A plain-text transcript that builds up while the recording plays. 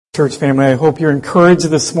Church family, I hope you're encouraged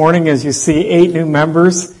this morning as you see 8 new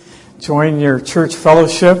members join your church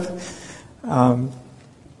fellowship. I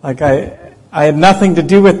had nothing to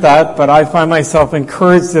do with that, but I find myself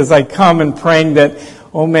encouraged as I come and praying that,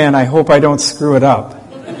 oh man, I hope I don't screw it up.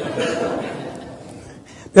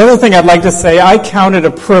 The other thing I'd like to say, I count it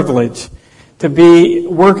a privilege to be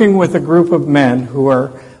working with a group of men who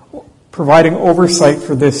are providing oversight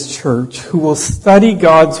for this church, who will study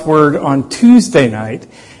God's Word on Tuesday night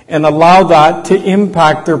and allow that to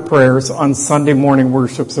impact their prayers on Sunday morning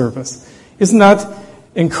worship service. Isn't that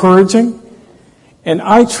encouraging? And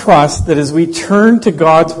I trust that as we turn to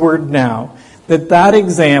God's Word now, that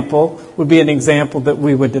example would be an example that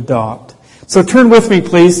we would adopt. So turn with me,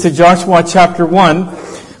 please, to Joshua chapter 1.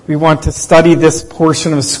 We want to study this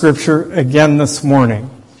portion of Scripture again this morning.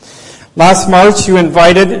 Last March, you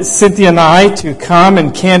invited Cynthia and I to come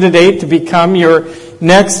and candidate to become your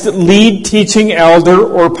next lead teaching elder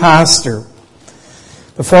or pastor.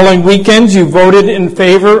 The following weekend, you voted in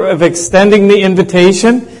favor of extending the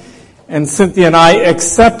invitation, and Cynthia and I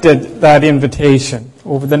accepted that invitation.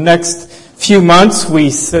 Over the next few months, we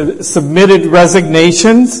submitted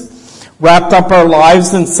resignations, wrapped up our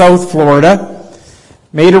lives in South Florida,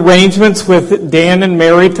 made arrangements with Dan and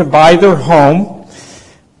Mary to buy their home,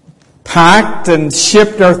 packed and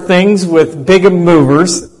shipped our things with big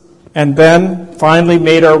movers, and then finally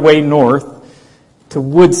made our way north to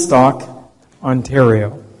Woodstock,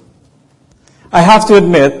 Ontario. I have to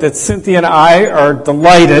admit that Cynthia and I are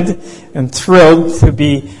delighted and thrilled to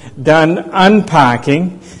be done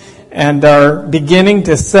unpacking and are beginning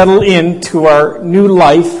to settle into our new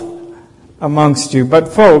life amongst you. But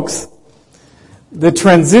folks, the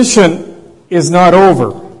transition is not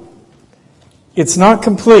over. It's not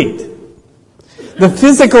complete. The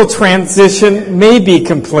physical transition may be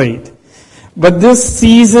complete, but this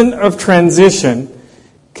season of transition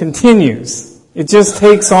continues. It just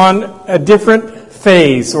takes on a different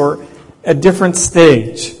phase or a different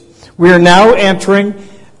stage. We are now entering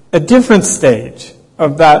a different stage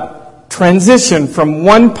of that transition from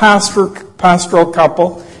one pastoral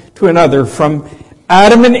couple to another, from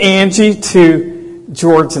Adam and Angie to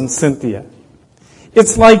George and Cynthia.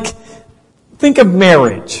 It's like, think of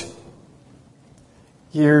marriage.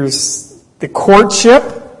 Here's the courtship,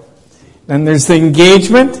 then there's the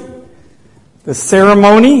engagement, the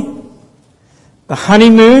ceremony, the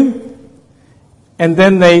honeymoon, and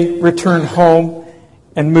then they return home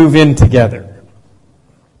and move in together.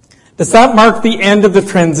 Does that mark the end of the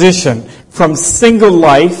transition from single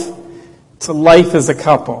life to life as a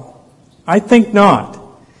couple? I think not.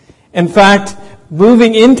 In fact,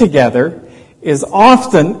 moving in together is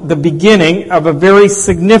often the beginning of a very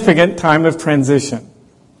significant time of transition.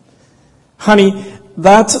 Honey,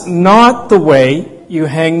 that's not the way you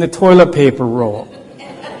hang the toilet paper roll.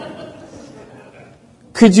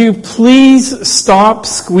 Could you please stop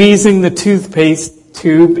squeezing the toothpaste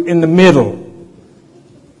tube in the middle?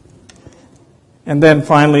 And then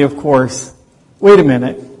finally, of course, wait a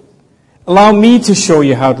minute. Allow me to show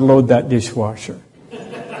you how to load that dishwasher.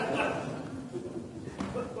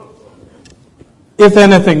 If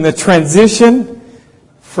anything, the transition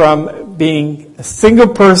from being a single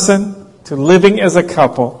person to living as a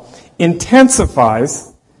couple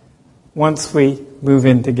intensifies once we move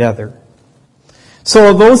in together. So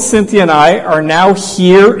although Cynthia and I are now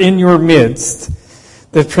here in your midst,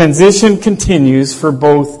 the transition continues for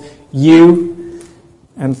both you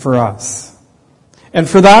and for us. And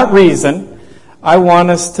for that reason, I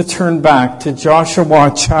want us to turn back to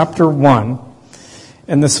Joshua chapter 1.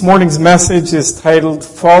 And this morning's message is titled,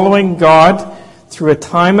 Following God Through a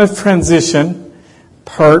Time of Transition,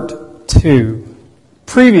 Part 2.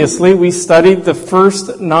 Previously, we studied the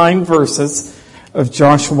first 9 verses of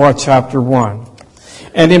Joshua chapter 1.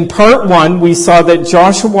 And in part 1, we saw that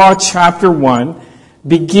Joshua chapter 1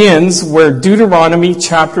 begins where Deuteronomy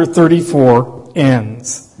chapter 34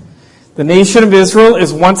 ends. The nation of Israel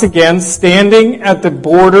is once again standing at the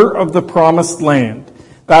border of the promised land.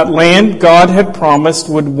 That land God had promised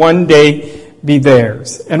would one day be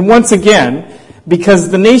theirs. And once again, because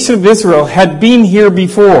the nation of Israel had been here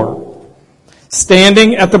before,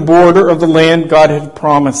 standing at the border of the land God had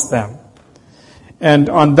promised them. And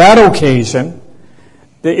on that occasion,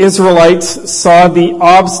 the Israelites saw the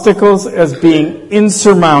obstacles as being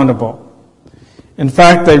insurmountable. In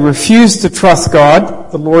fact, they refused to trust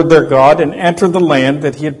God, the Lord their God, and enter the land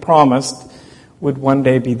that He had promised would one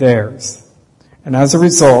day be theirs. And as a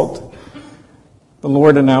result, the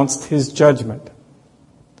Lord announced His judgment.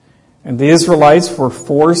 And the Israelites were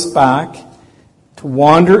forced back to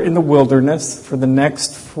wander in the wilderness for the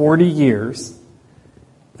next 40 years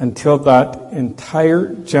until that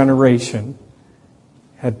entire generation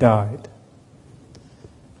had died.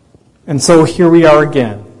 And so here we are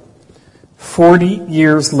again, 40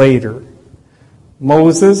 years later.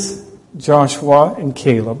 Moses, Joshua, and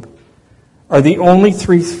Caleb are the only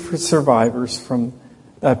three survivors from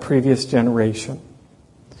that previous generation.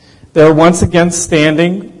 They're once again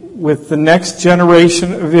standing with the next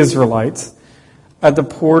generation of Israelites at the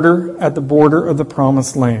border of the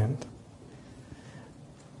Promised Land.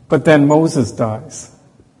 But then Moses dies.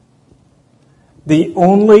 The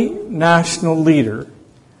only national leader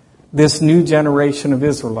this new generation of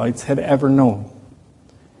Israelites had ever known.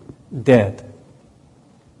 Dead.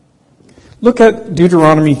 Look at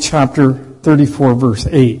Deuteronomy chapter 34, verse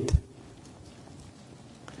 8.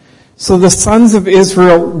 So the sons of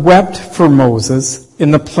Israel wept for Moses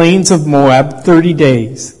in the plains of Moab 30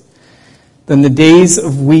 days. Then the days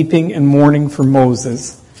of weeping and mourning for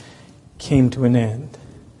Moses came to an end.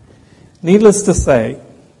 Needless to say,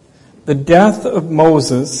 the death of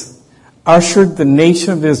Moses ushered the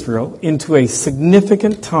nation of Israel into a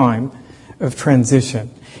significant time of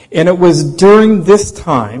transition. And it was during this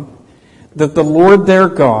time that the Lord their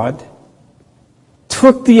God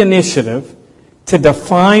took the initiative to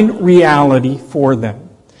define reality for them.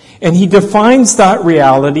 And he defines that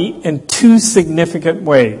reality in two significant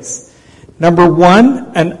ways. Number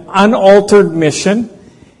one, an unaltered mission.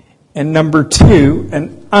 And number two,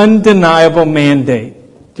 an undeniable mandate.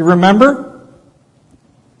 Do you remember?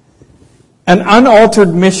 An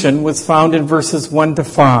unaltered mission was found in verses 1 to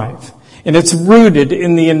 5. And it's rooted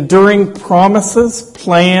in the enduring promises,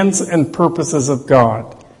 plans, and purposes of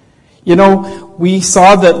God. You know, we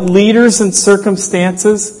saw that leaders and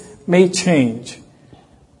circumstances may change,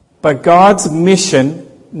 but God's mission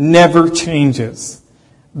never changes.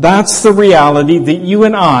 That's the reality that you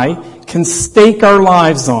and I can stake our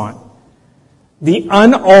lives on. The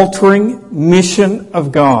unaltering mission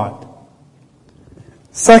of God.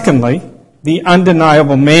 Secondly, the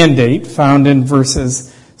undeniable mandate found in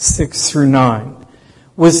verses 6 through 9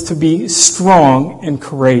 was to be strong and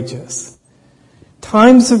courageous.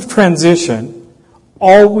 Times of transition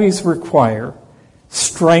always require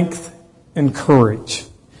strength and courage.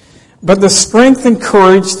 But the strength and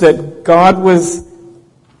courage that God was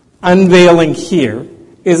unveiling here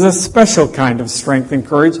is a special kind of strength and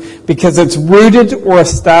courage because it's rooted or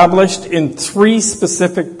established in three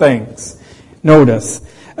specific things. Notice,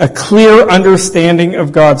 a clear understanding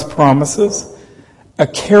of God's promises, a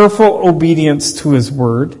careful obedience to His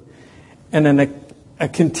word, and a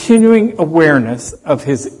continuing awareness of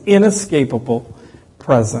His inescapable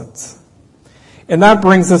presence. And that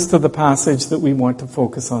brings us to the passage that we want to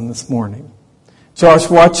focus on this morning.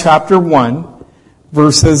 Joshua chapter 1,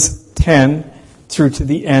 verses 10 through to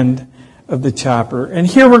the end of the chapter. And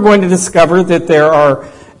here we're going to discover that there are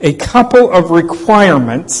a couple of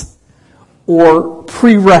requirements or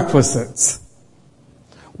prerequisites.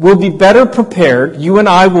 We'll be better prepared, you and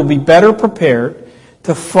I will be better prepared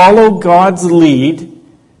to follow God's lead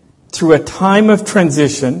through a time of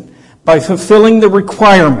transition by fulfilling the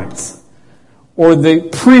requirements or the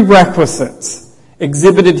prerequisites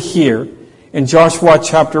exhibited here in Joshua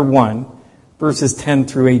chapter 1, verses 10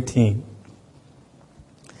 through 18.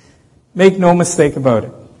 Make no mistake about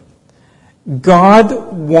it.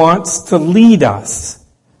 God wants to lead us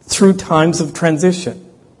through times of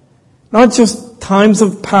transition. Not just times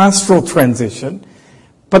of pastoral transition,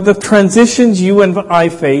 but the transitions you and I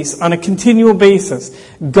face on a continual basis.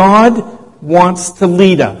 God wants to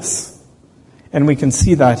lead us. And we can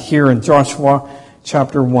see that here in Joshua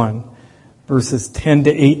chapter 1, verses 10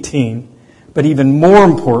 to 18. But even more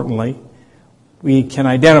importantly, we can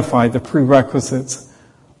identify the prerequisites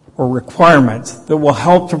or requirements that will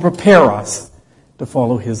help to prepare us to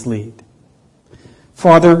follow His lead.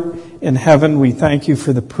 Father in heaven, we thank You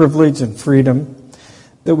for the privilege and freedom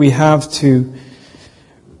that we have to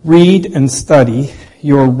read and study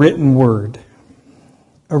Your written word,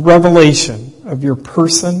 a revelation of Your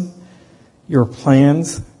person, Your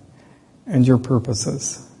plans, and Your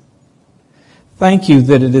purposes. Thank You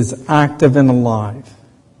that it is active and alive,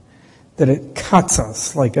 that it cuts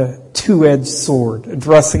us like a two-edged sword,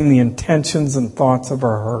 addressing the intentions and thoughts of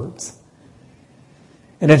our hearts.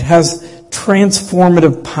 And it has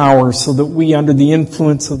transformative power so that we, under the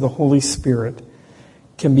influence of the Holy Spirit,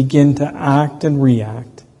 can begin to act and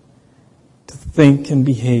react, to think and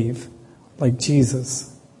behave like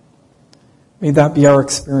Jesus. May that be our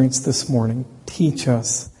experience this morning. Teach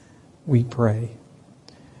us, we pray.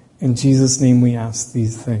 In Jesus' name we ask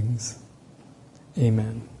these things.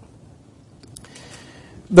 Amen.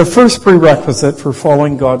 The first prerequisite for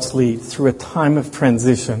following God's lead through a time of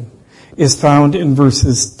transition is found in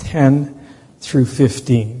verses 10 through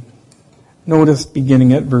 15. Notice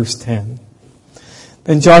beginning at verse 10.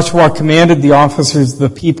 Then Joshua commanded the officers of the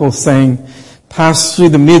people, saying, "Pass through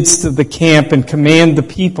the midst of the camp and command the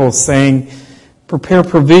people, saying, prepare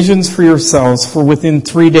provisions for yourselves, for within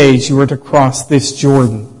 3 days you are to cross this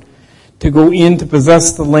Jordan, to go in to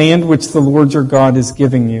possess the land which the Lord your God is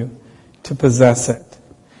giving you, to possess it.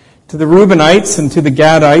 To the Reubenites and to the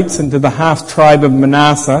Gadites and to the half-tribe of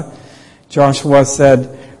Manasseh, Joshua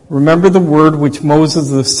said, remember the word which Moses,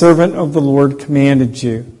 the servant of the Lord, commanded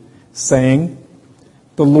you, saying,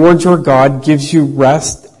 the Lord your God gives you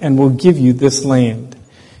rest and will give you this land.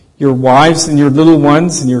 Your wives and your little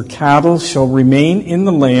ones and your cattle shall remain in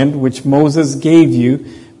the land which Moses gave you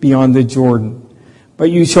beyond the Jordan.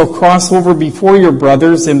 But you shall cross over before your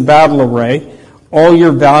brothers in battle array, all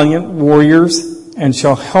your valiant warriors, and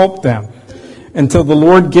shall help them, until the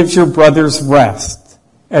Lord gives your brothers rest,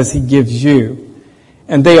 as he gives you.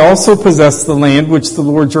 And they also possess the land which the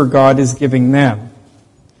Lord your God is giving them.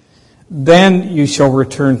 Then you shall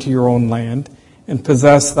return to your own land, and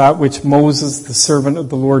possess that which Moses, the servant of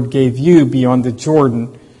the Lord, gave you beyond the Jordan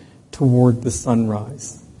toward the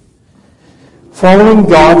sunrise." Following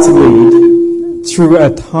God's lead through a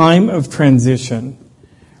time of transition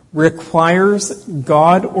requires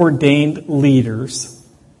God-ordained leaders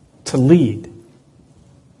to lead.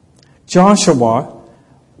 Joshua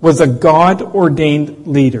was a God-ordained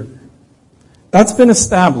leader. That's been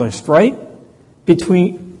established, right?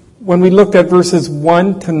 When we looked at verses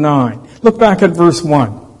 1 to 9. Look back at verse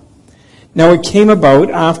 1. Now it came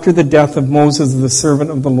about after the death of Moses, the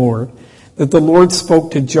servant of the Lord, that the Lord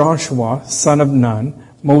spoke to Joshua, son of Nun,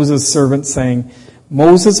 Moses' servant, saying,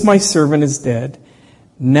 Moses, my servant, is dead.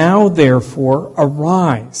 Now therefore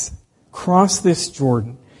arise, cross this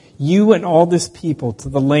Jordan, you and all this people, to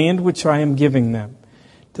the land which I am giving them,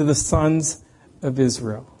 to the sons of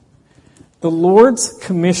Israel. The Lord's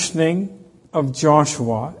commissioning of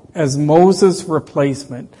Joshua as Moses'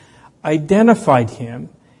 replacement identified him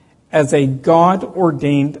as a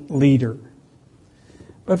God-ordained leader.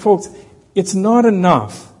 But folks, it's not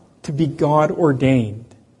enough to be God-ordained.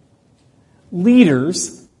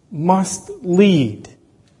 Leaders must lead.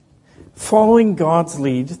 Following God's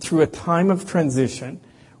lead through a time of transition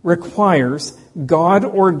requires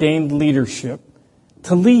God-ordained leadership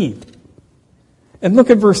to lead. And look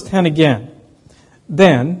at verse 10 again.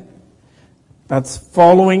 Then, that's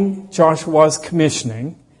following Joshua's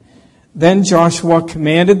commissioning, then Joshua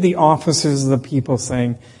commanded the officers of the people,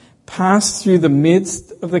 saying, pass through the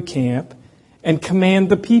midst of the camp and command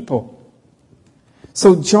the people.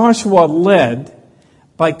 So Joshua led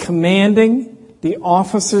by commanding the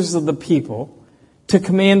officers of the people to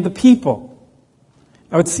command the people.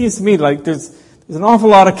 Now it seems to me like there's an awful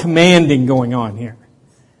lot of commanding going on here.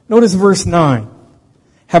 Notice verse 9.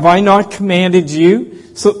 Have I not commanded you?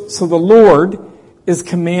 So the Lord is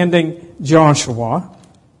commanding Joshua.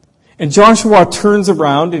 And Joshua turns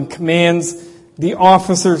around and commands the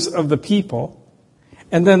officers of the people.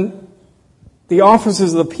 And then the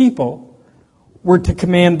officers of the people were to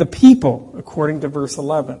command the people, according to verse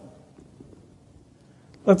 11.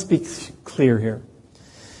 Let's be clear here.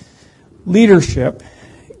 Leadership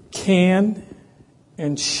can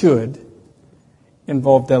and should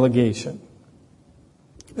involve delegation.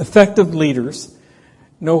 Effective leaders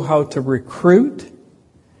know how to recruit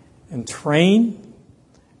and train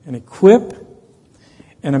and equip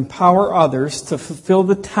and empower others to fulfill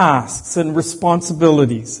the tasks and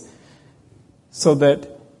responsibilities so that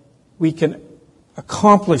we can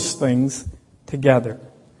accomplish things together.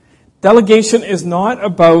 Delegation is not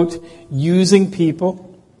about using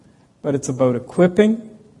people, but it's about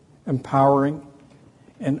equipping, empowering,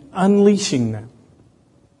 and unleashing them.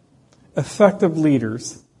 Effective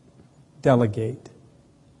leaders delegate.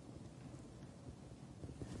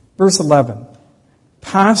 Verse 11.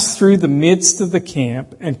 Pass through the midst of the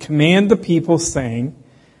camp and command the people, saying,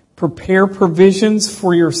 prepare provisions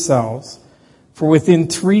for yourselves, for within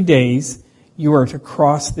 3 days you are to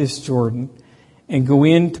cross this Jordan and go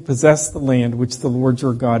in to possess the land which the Lord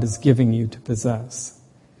your God is giving you to possess.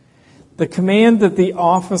 The command that the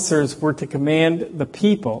officers were to command the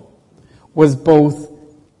people was both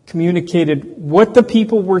communicated what the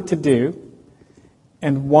people were to do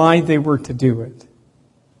and why they were to do it.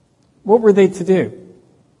 What were they to do?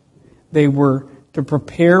 They were to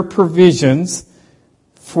prepare provisions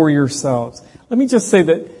for yourselves. Let me just say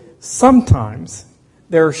that sometimes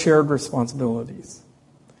there are shared responsibilities.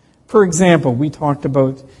 For example, we talked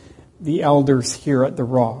about the elders here at the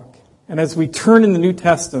Rock. And as we turn in the New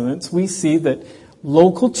Testament, we see that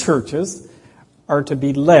local churches are to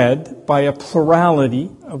be led by a plurality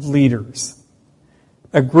of leaders.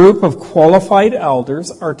 A group of qualified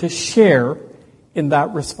elders are to share in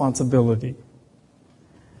that responsibility.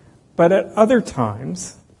 But at other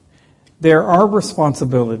times, there are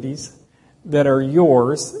responsibilities that are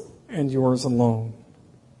yours and yours alone.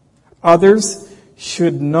 Others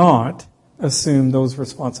should not assume those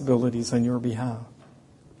responsibilities on your behalf.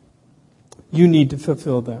 You need to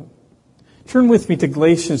fulfill them. Turn with me to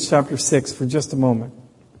Galatians chapter 6 for just a moment.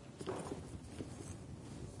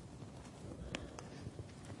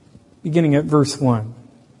 Beginning at verse 1.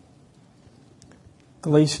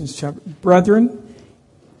 Galatians chapter. Brethren,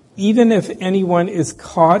 even if anyone is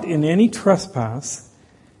caught in any trespass,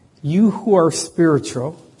 you who are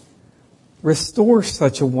spiritual, restore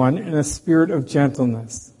such a one in a spirit of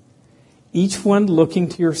gentleness, each one looking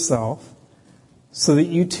to yourself, so that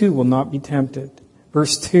you too will not be tempted.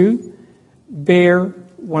 Verse 2, bear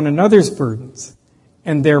one another's burdens,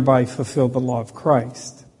 and thereby fulfill the law of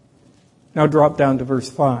Christ. Now drop down to verse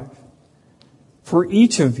 5. For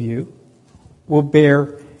each of you will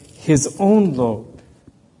bear his own load.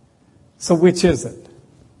 So which is it?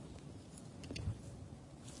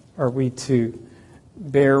 Are we to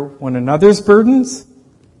bear one another's burdens,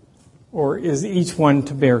 or is each one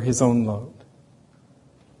to bear his own load?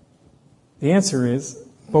 The answer is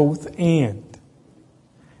both and.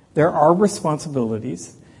 There are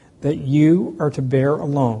responsibilities that you are to bear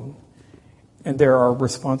alone, and there are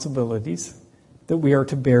responsibilities that we are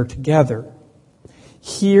to bear together.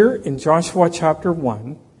 Here in Joshua chapter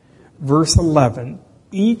 1, verse 11,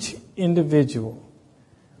 each individual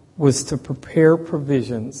was to prepare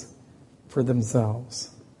provisions for themselves.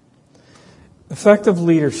 Effective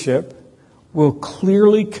leadership will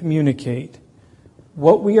clearly communicate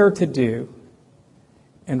what we are to do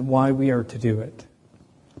and why we are to do it.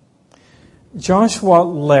 Joshua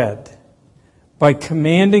led by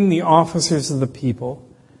commanding the officers of the people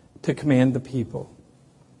to command the people.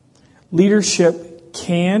 Leadership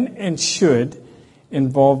can and should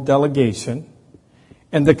involve delegation,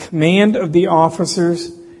 and the command of the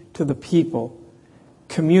officers to the people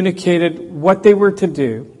communicated what they were to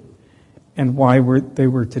do and why they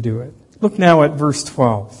were to do it. Look now at verse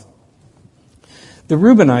 12. The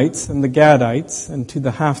Reubenites and the Gadites, and to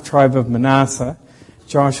the half-tribe of Manasseh,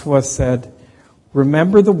 Joshua said,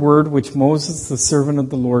 remember the word which Moses, the servant of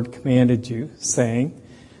the Lord, commanded you, saying,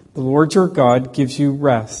 the Lord your God gives you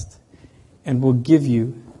rest and will give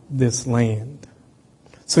you this land.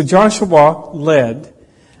 So Joshua led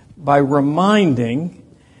by reminding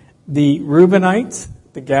the Reubenites,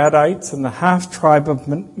 the Gadites, and the half-tribe of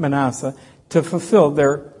Manasseh to fulfill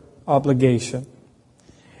their obligation.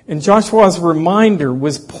 And Joshua's reminder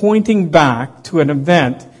was pointing back to an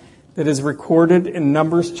event that is recorded in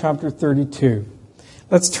Numbers chapter 32.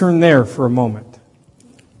 Let's turn there for a moment.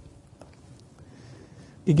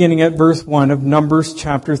 Beginning at verse 1 of Numbers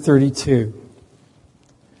chapter 32.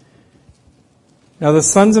 Now the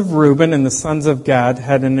sons of Reuben and the sons of Gad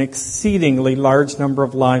had an exceedingly large number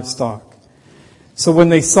of livestock. So when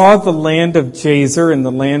they saw the land of Jazer and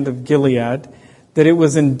the land of Gilead, that it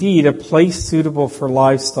was indeed a place suitable for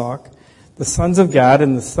livestock, the sons of Gad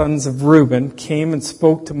and the sons of Reuben came and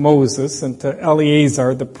spoke to Moses and to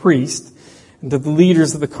Eleazar the priest and to the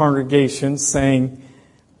leaders of the congregation, saying,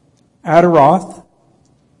 Adaroth,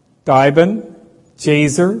 Dibon,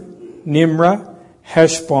 Jazer, Nimrah,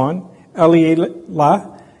 Heshbon,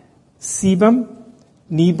 Elealah, Sebam,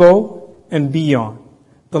 Nebo, and Beon.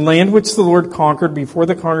 The land which the Lord conquered before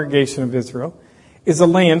the congregation of Israel is a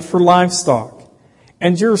land for livestock,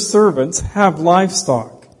 and your servants have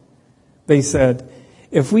livestock. They said,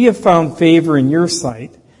 if we have found favor in your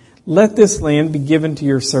sight, let this land be given to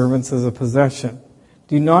your servants as a possession.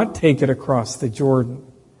 Do not take it across the Jordan.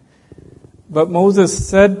 But Moses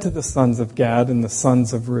said to the sons of Gad and the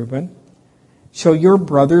sons of Reuben, shall your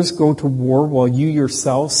brothers go to war while you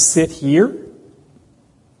yourselves sit here?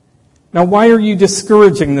 Now why are you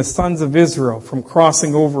discouraging the sons of Israel from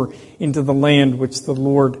crossing over into the land which the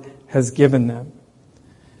Lord has given them?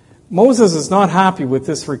 Moses is not happy with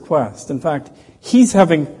this request. In fact, he's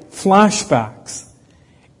having flashbacks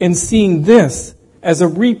and seeing this as a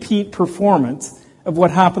repeat performance of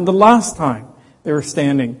what happened the last time they were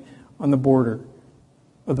standing on the border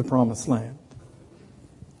of the Promised Land.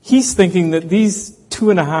 He's thinking that these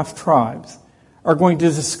 2.5 tribes are going to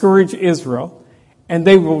discourage Israel and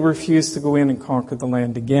they will refuse to go in and conquer the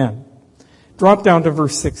land again. Drop down to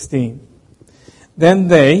verse 16. Then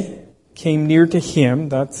they came near to him,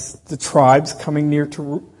 that's the tribes coming near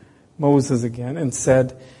to Moses again, and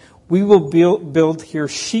said, we will build here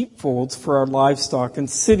sheepfolds for our livestock and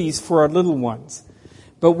cities for our little ones.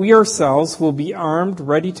 But we ourselves will be armed,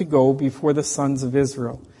 ready to go before the sons of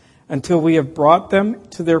Israel, until we have brought them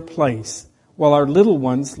to their place, while our little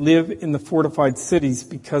ones live in the fortified cities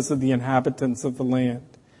because of the inhabitants of the land.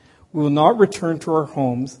 We will not return to our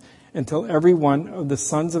homes until every one of the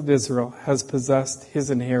sons of Israel has possessed his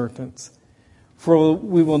inheritance. For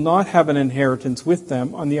we will not have an inheritance with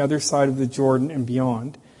them on the other side of the Jordan and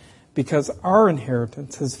beyond, because our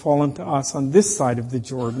inheritance has fallen to us on this side of the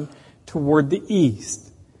Jordan toward the east.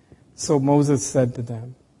 So Moses said to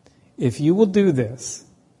them, if you will do this,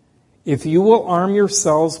 if you will arm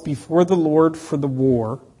yourselves before the Lord for the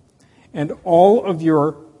war, and all of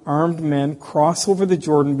your armed men cross over the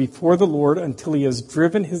Jordan before the Lord until he has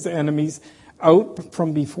driven his enemies out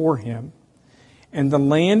from before him, and the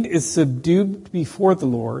land is subdued before the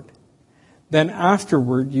Lord, then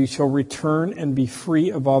afterward you shall return and be free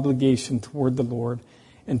of obligation toward the Lord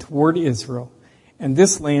and toward Israel, and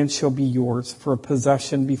this land shall be yours for a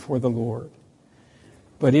possession before the Lord.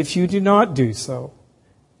 But if you do not do so,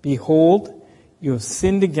 behold, you have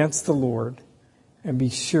sinned against the Lord, and be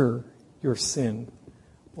sure your sin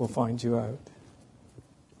will find you out.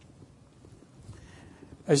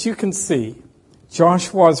 As you can see,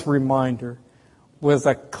 Joshua's reminder was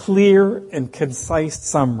a clear and concise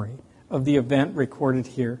summary of the event recorded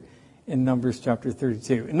here in Numbers chapter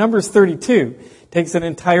 32. In Numbers 32, it takes an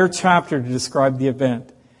entire chapter to describe the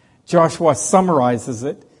event. Joshua summarizes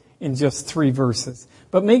it in just 3 verses.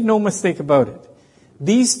 But make no mistake about it.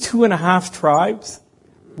 These 2.5 tribes,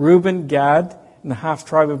 Reuben, Gad, and the half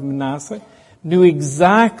tribe of Manasseh, knew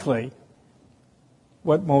exactly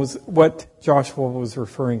what Joshua was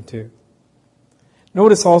referring to.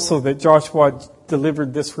 Notice also that Joshua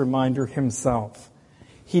delivered this reminder himself.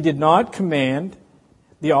 He did not command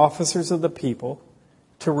the officers of the people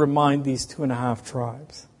to remind these 2.5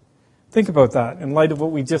 tribes. Think about that in light of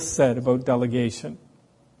what we just said about delegation.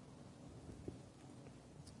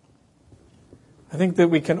 I think that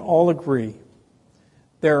we can all agree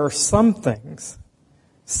there are some things,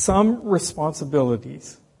 some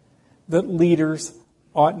responsibilities that leaders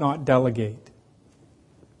ought not delegate.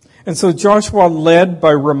 And so Joshua led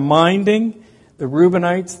by reminding the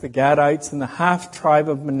Reubenites, the Gadites, and the half tribe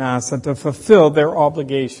of Manasseh to fulfill their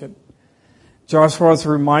obligation. Joshua's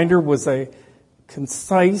reminder was a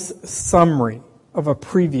concise summary of a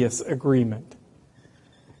previous agreement.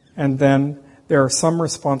 And then there are some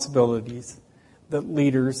responsibilities that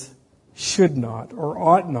leaders should not or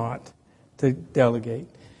ought not to delegate.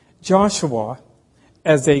 Joshua,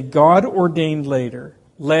 as a God-ordained leader,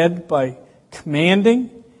 led by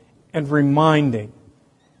commanding and reminding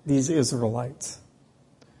these Israelites.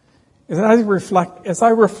 As I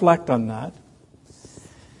reflect on that,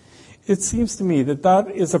 it seems to me that that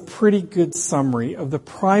is a pretty good summary of the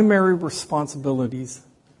primary responsibilities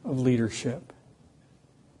of leadership.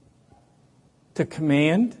 To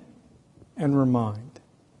command and remind.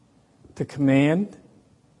 To command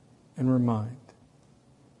and remind.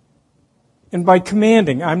 And by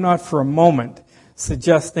commanding, I'm not for a moment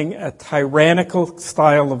suggesting a tyrannical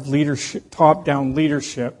style of leadership, top-down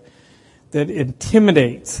leadership that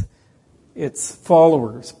intimidates its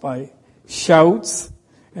followers by shouts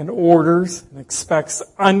and orders and expects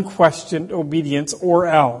unquestioned obedience or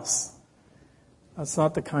else. That's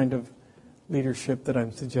not the kind of leadership that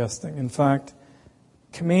I'm suggesting. In fact,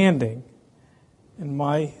 commanding, in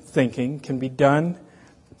my thinking, can be done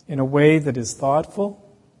in a way that is thoughtful,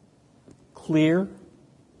 clear,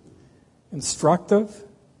 instructive,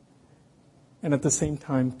 and at the same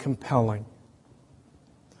time compelling.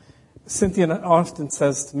 Cynthia often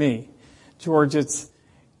says to me, George, it's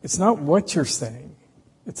not what you're saying,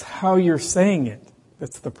 it's how you're saying it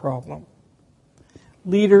that's the problem.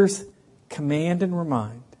 Leaders command and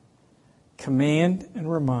remind, command and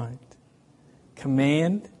remind,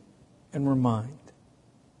 command and remind.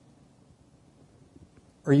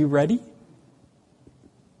 Are you ready?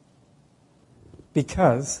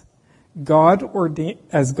 Because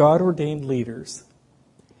as God-ordained leaders,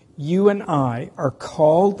 you and I are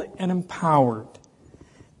called and empowered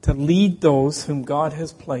to lead those whom God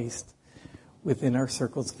has placed within our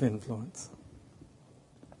circles of influence.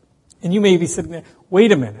 And you may be sitting there,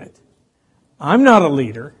 wait a minute, I'm not a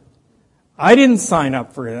leader. I didn't sign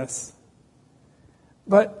up for this.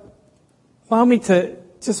 But allow me to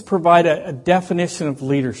just provide a definition of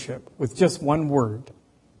leadership with just one word: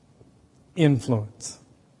 influence.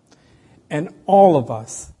 And all of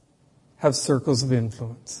us have circles of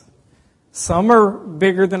influence. Some are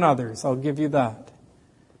bigger than others, I'll give you that.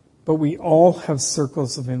 But we all have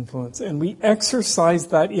circles of influence. And we exercise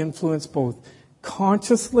that influence both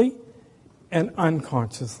consciously and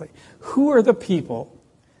unconsciously. Who are the people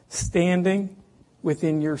standing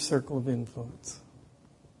within your circle of influence.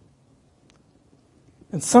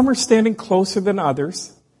 And some are standing closer than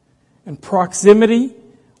others, and proximity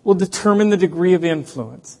will determine the degree of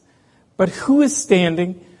influence. But who is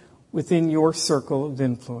standing within your circle of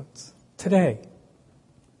influence today?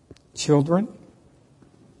 Children,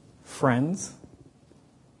 friends,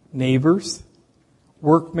 neighbors,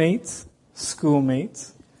 workmates,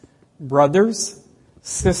 schoolmates, brothers,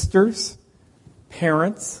 sisters,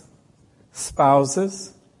 parents,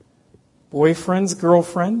 spouses, boyfriends,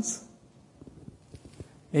 girlfriends,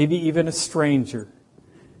 maybe even a stranger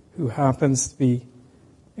who happens to be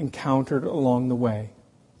encountered along the way.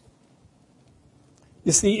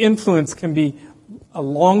 You see, influence can be a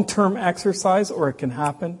long-term exercise, or it can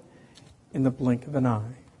happen in the blink of an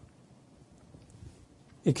eye.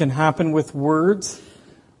 It can happen with words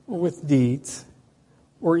or with deeds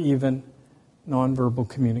or even nonverbal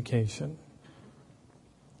communication.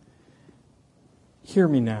 Hear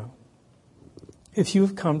me now. If you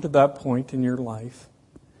have come to that point in your life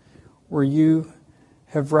where you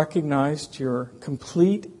have recognized your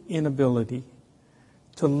complete inability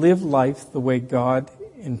to live life the way God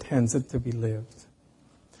intends it to be lived,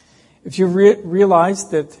 if you realize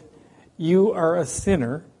that you are a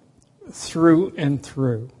sinner through and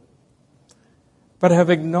through, but have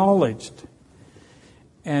acknowledged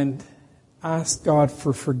and asked God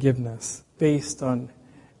for forgiveness based on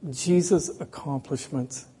Jesus'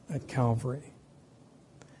 accomplishments at Calvary,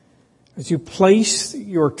 as you place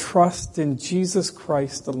your trust in Jesus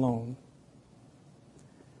Christ alone,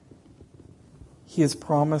 He has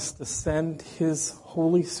promised to send His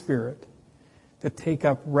Holy Spirit to take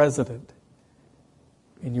up residence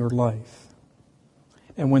in your life.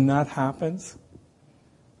 And when that happens,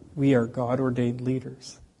 we are God-ordained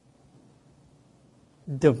leaders,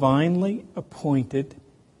 divinely appointed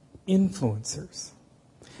influencers.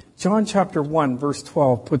 John chapter 1, verse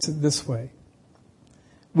 12 puts it this way: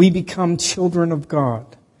 we become children of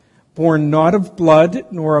God, born not of blood,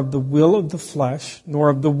 nor of the will of the flesh, nor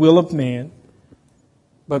of the will of man,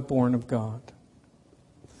 but born of God.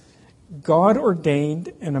 God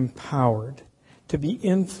ordained and empowered to be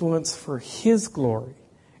influenced for His glory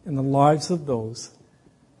in the lives of those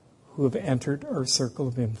who have entered our circle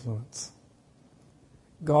of influence.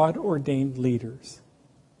 God ordained leaders.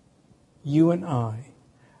 You and I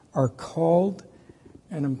are called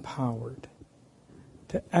and empowered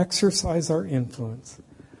to exercise our influence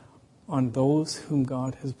on those whom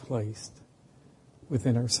God has placed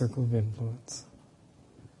within our circle of influence.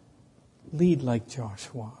 Lead like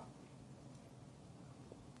Joshua.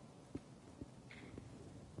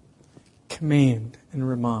 Command and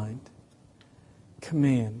remind.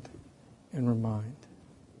 Command and remind.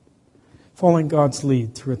 Following God's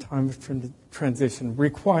lead through a time of transition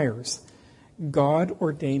requires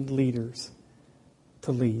God-ordained leaders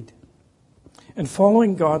to lead. And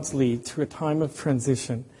following God's lead through a time of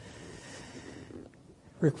transition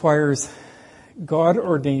requires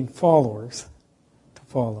God-ordained followers to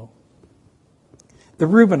follow. The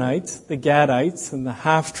Reubenites, the Gadites, and the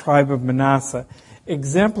half-tribe of Manasseh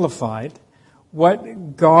exemplified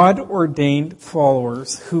what God-ordained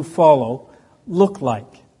followers who follow look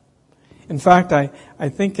like. In fact, I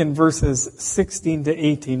think in verses 16 to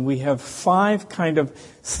 18, we have 5 kind of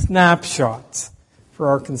snapshots for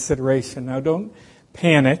our consideration. Now, don't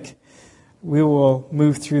panic. We will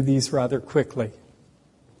move through these rather quickly.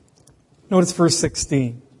 Notice verse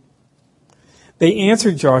 16. They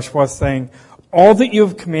answered Joshua, saying, all that you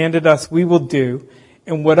have commanded us we will do,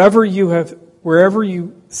 and wherever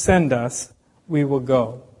you send us, we will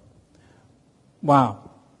go.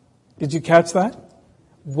 Wow. Did you catch that?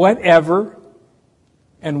 Whatever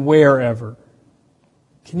and wherever.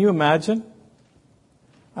 Can you imagine?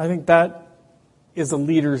 I think that is a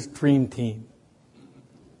leader's dream team.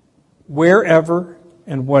 Wherever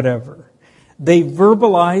and whatever. They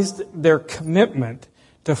verbalized their commitment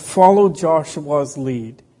to follow Joshua's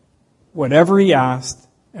lead, whatever he asked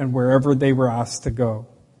and wherever they were asked to go.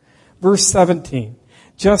 Verse 17,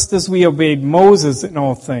 just as we obeyed Moses in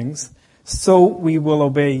all things, so we will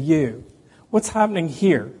obey you. What's happening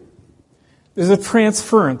here? There's a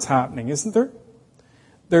transference happening, isn't there?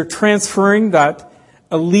 They're transferring that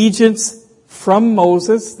allegiance from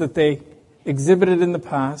Moses that they exhibited in the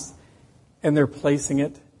past, and they're placing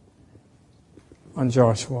it on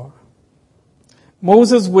Joshua.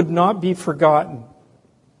 Moses would not be forgotten.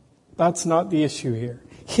 That's not the issue here.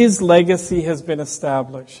 His legacy has been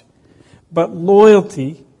established. But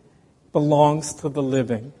loyalty belongs to the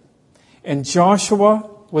living. And Joshua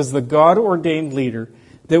was the God-ordained leader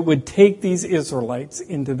that would take these Israelites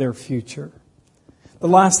into their future. The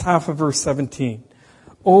last half of verse 17.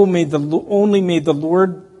 Only may the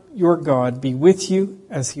Lord your God be with you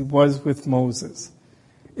as he was with Moses.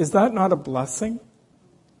 Is that not a blessing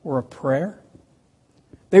or a prayer?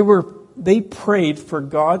 They prayed for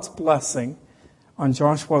God's blessing on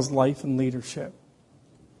Joshua's life and leadership.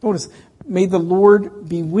 Notice, may the Lord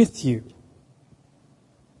be with you.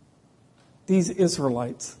 These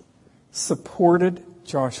Israelites supported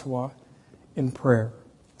Joshua in prayer.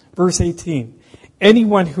 Verse 18,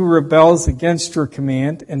 anyone who rebels against your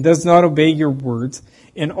command and does not obey your words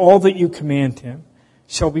in all that you command him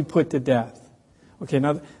shall be put to death. Okay,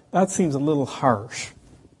 now that seems a little harsh,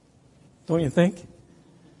 don't you think?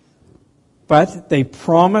 But they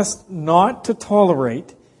promised not to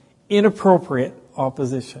tolerate inappropriate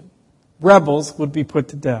opposition. Rebels would be put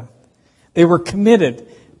to death. They were committed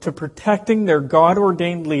to protecting their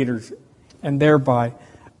God-ordained leaders and thereby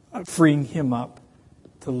freeing him up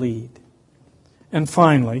to lead. And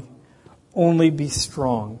finally, only be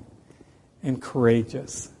strong and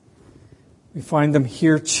courageous. We find them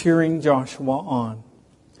here cheering Joshua on,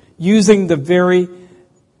 using the very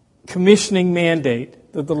commissioning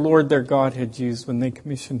mandate that the Lord their God had used when they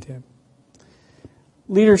commissioned him.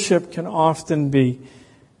 Leadership can often be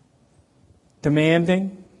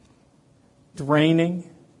demanding, draining,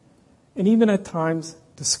 and even at times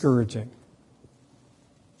discouraging.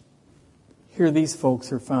 Here these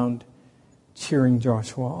folks are found cheering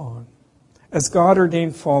Joshua on. As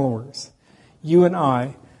God-ordained followers, you and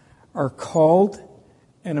I are called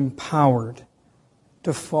and empowered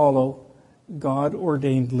to follow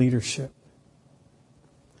God-ordained leadership.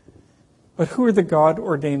 But who are the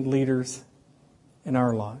God-ordained leaders in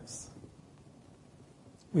our lives?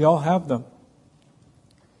 We all have them.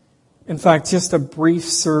 In fact, just a brief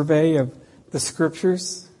survey of the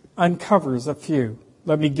scriptures uncovers a few.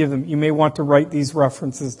 Let me give them. You may want to write these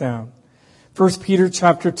references down. 1 Peter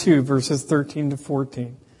chapter 2, verses 13 to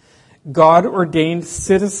 14. God-ordained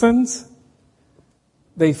citizens,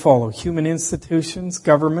 they follow human institutions,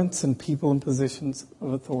 governments, and people in positions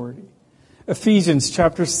of authority. Ephesians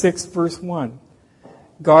chapter 6, verse 1.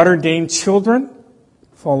 God-ordained children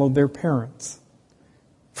follow their parents.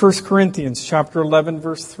 1 Corinthians chapter 11,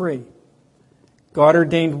 verse 3.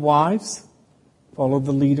 God-ordained wives follow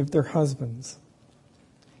the lead of their husbands.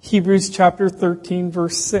 Hebrews chapter 13,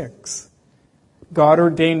 verse 6.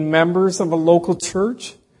 God-ordained members of a local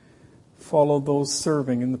church follow those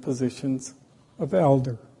serving in the positions of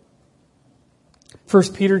elder.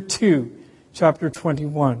 1 Peter 2, chapter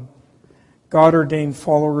 21. God-ordained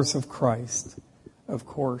followers of Christ, of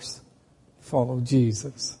course, follow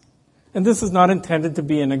Jesus. And this is not intended to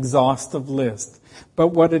be an exhaustive list, but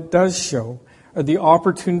what it does show are the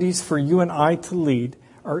opportunities for you and I to lead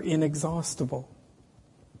are inexhaustible.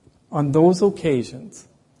 On those occasions,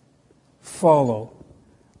 follow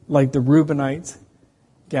like the Reubenites,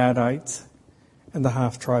 Gadites, and the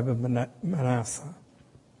half-tribe of Manasseh.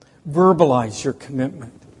 Verbalize your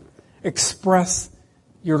commitment. Express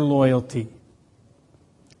your loyalty.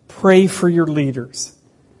 Pray for your leaders.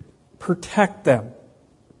 Protect them.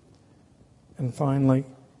 And finally,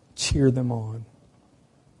 cheer them on.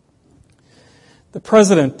 The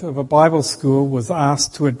president of a Bible school was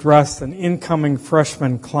asked to address an incoming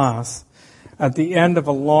freshman class at the end of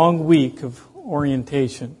a long week of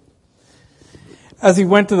orientation. As he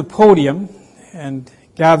went to the podium and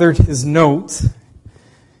gathered his notes,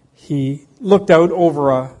 he looked out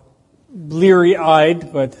over a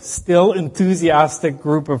bleary-eyed but still enthusiastic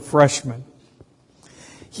group of freshmen.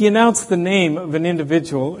 He announced the name of an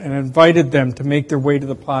individual and invited them to make their way to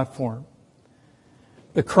the platform.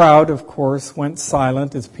 The crowd, of course, went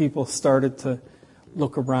silent as people started to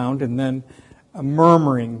look around, and then a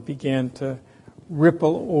murmuring began to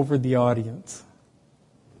ripple over the audience.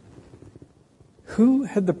 Who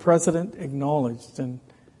had the president acknowledged, and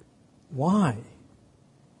why?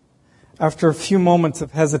 After a few moments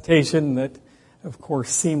of hesitation that, of course,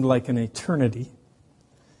 seemed like an eternity,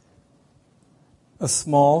 a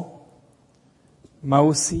small,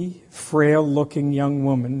 mousy, frail-looking young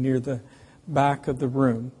woman near the back of the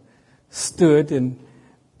room stood and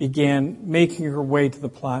began making her way to the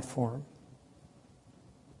platform.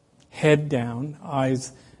 Head down,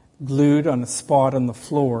 eyes glued on a spot on the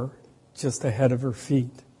floor just ahead of her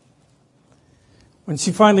feet. When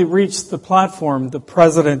she finally reached the platform, the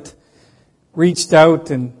president reached out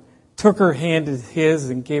and took her hand in his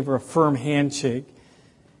and gave her a firm handshake.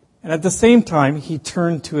 And at the same time, he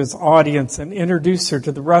turned to his audience and introduced her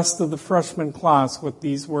to the rest of the freshman class with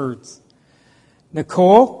these words.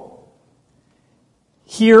 Nicole,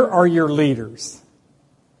 here are your leaders.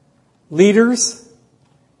 Leaders,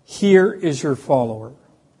 here is your follower.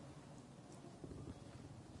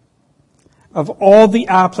 Of all the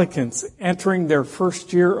applicants entering their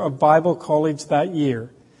first year of Bible college that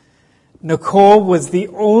year, Nicole was the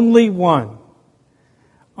only one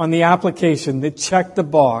on the application that checked the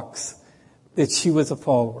box that she was a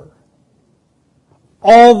follower.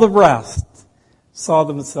 All the rest saw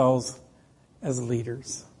themselves as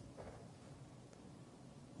leaders.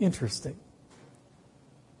 Interesting.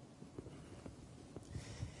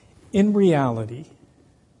 In reality,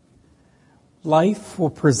 life will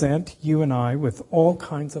present you and I with all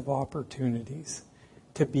kinds of opportunities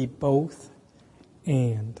to be both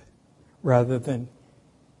and rather than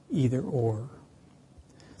either or.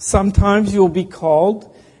 Sometimes you'll be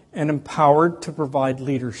called and empowered to provide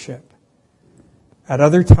leadership. At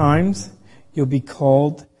other times, you'll be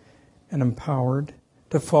called and empowered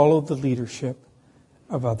to follow the leadership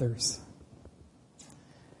of others.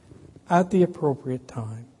 At the appropriate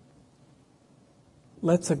time,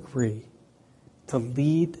 let's agree to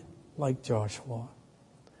lead like Joshua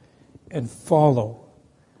and follow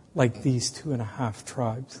like these 2.5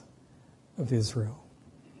 tribes of Israel.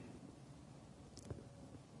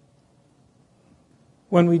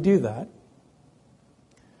 When we do that,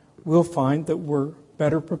 we'll find that we're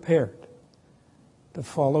better prepared to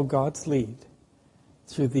follow God's lead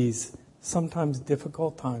through these sometimes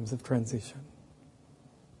difficult times of transition.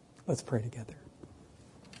 Let's pray together.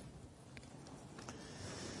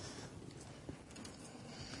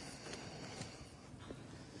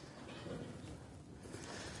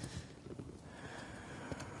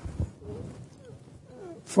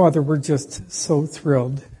 Father, we're just so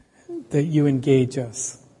thrilled that you engage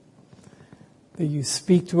us, that you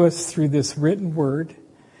speak to us through this written word,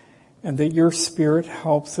 and that your Spirit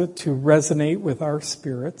helps it to resonate with our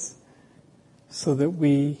spirits so that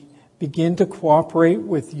we begin to cooperate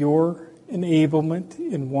with your enablement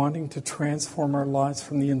in wanting to transform our lives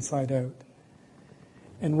from the inside out.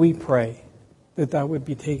 And we pray that that would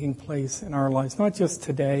be taking place in our lives, not just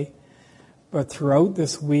today, but throughout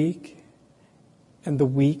this week and the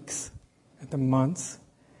weeks and the months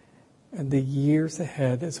and the years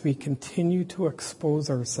ahead as we continue to expose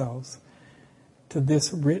ourselves to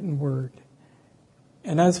this written word.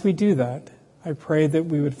 And as we do that, I pray that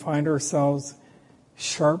we would find ourselves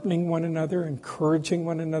sharpening one another, encouraging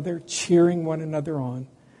one another, cheering one another on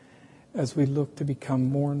as we look to become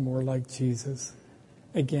more and more like Jesus.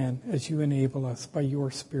 Again, as you enable us by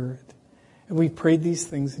your Spirit. And we pray these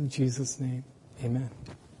things in Jesus' name. Amen.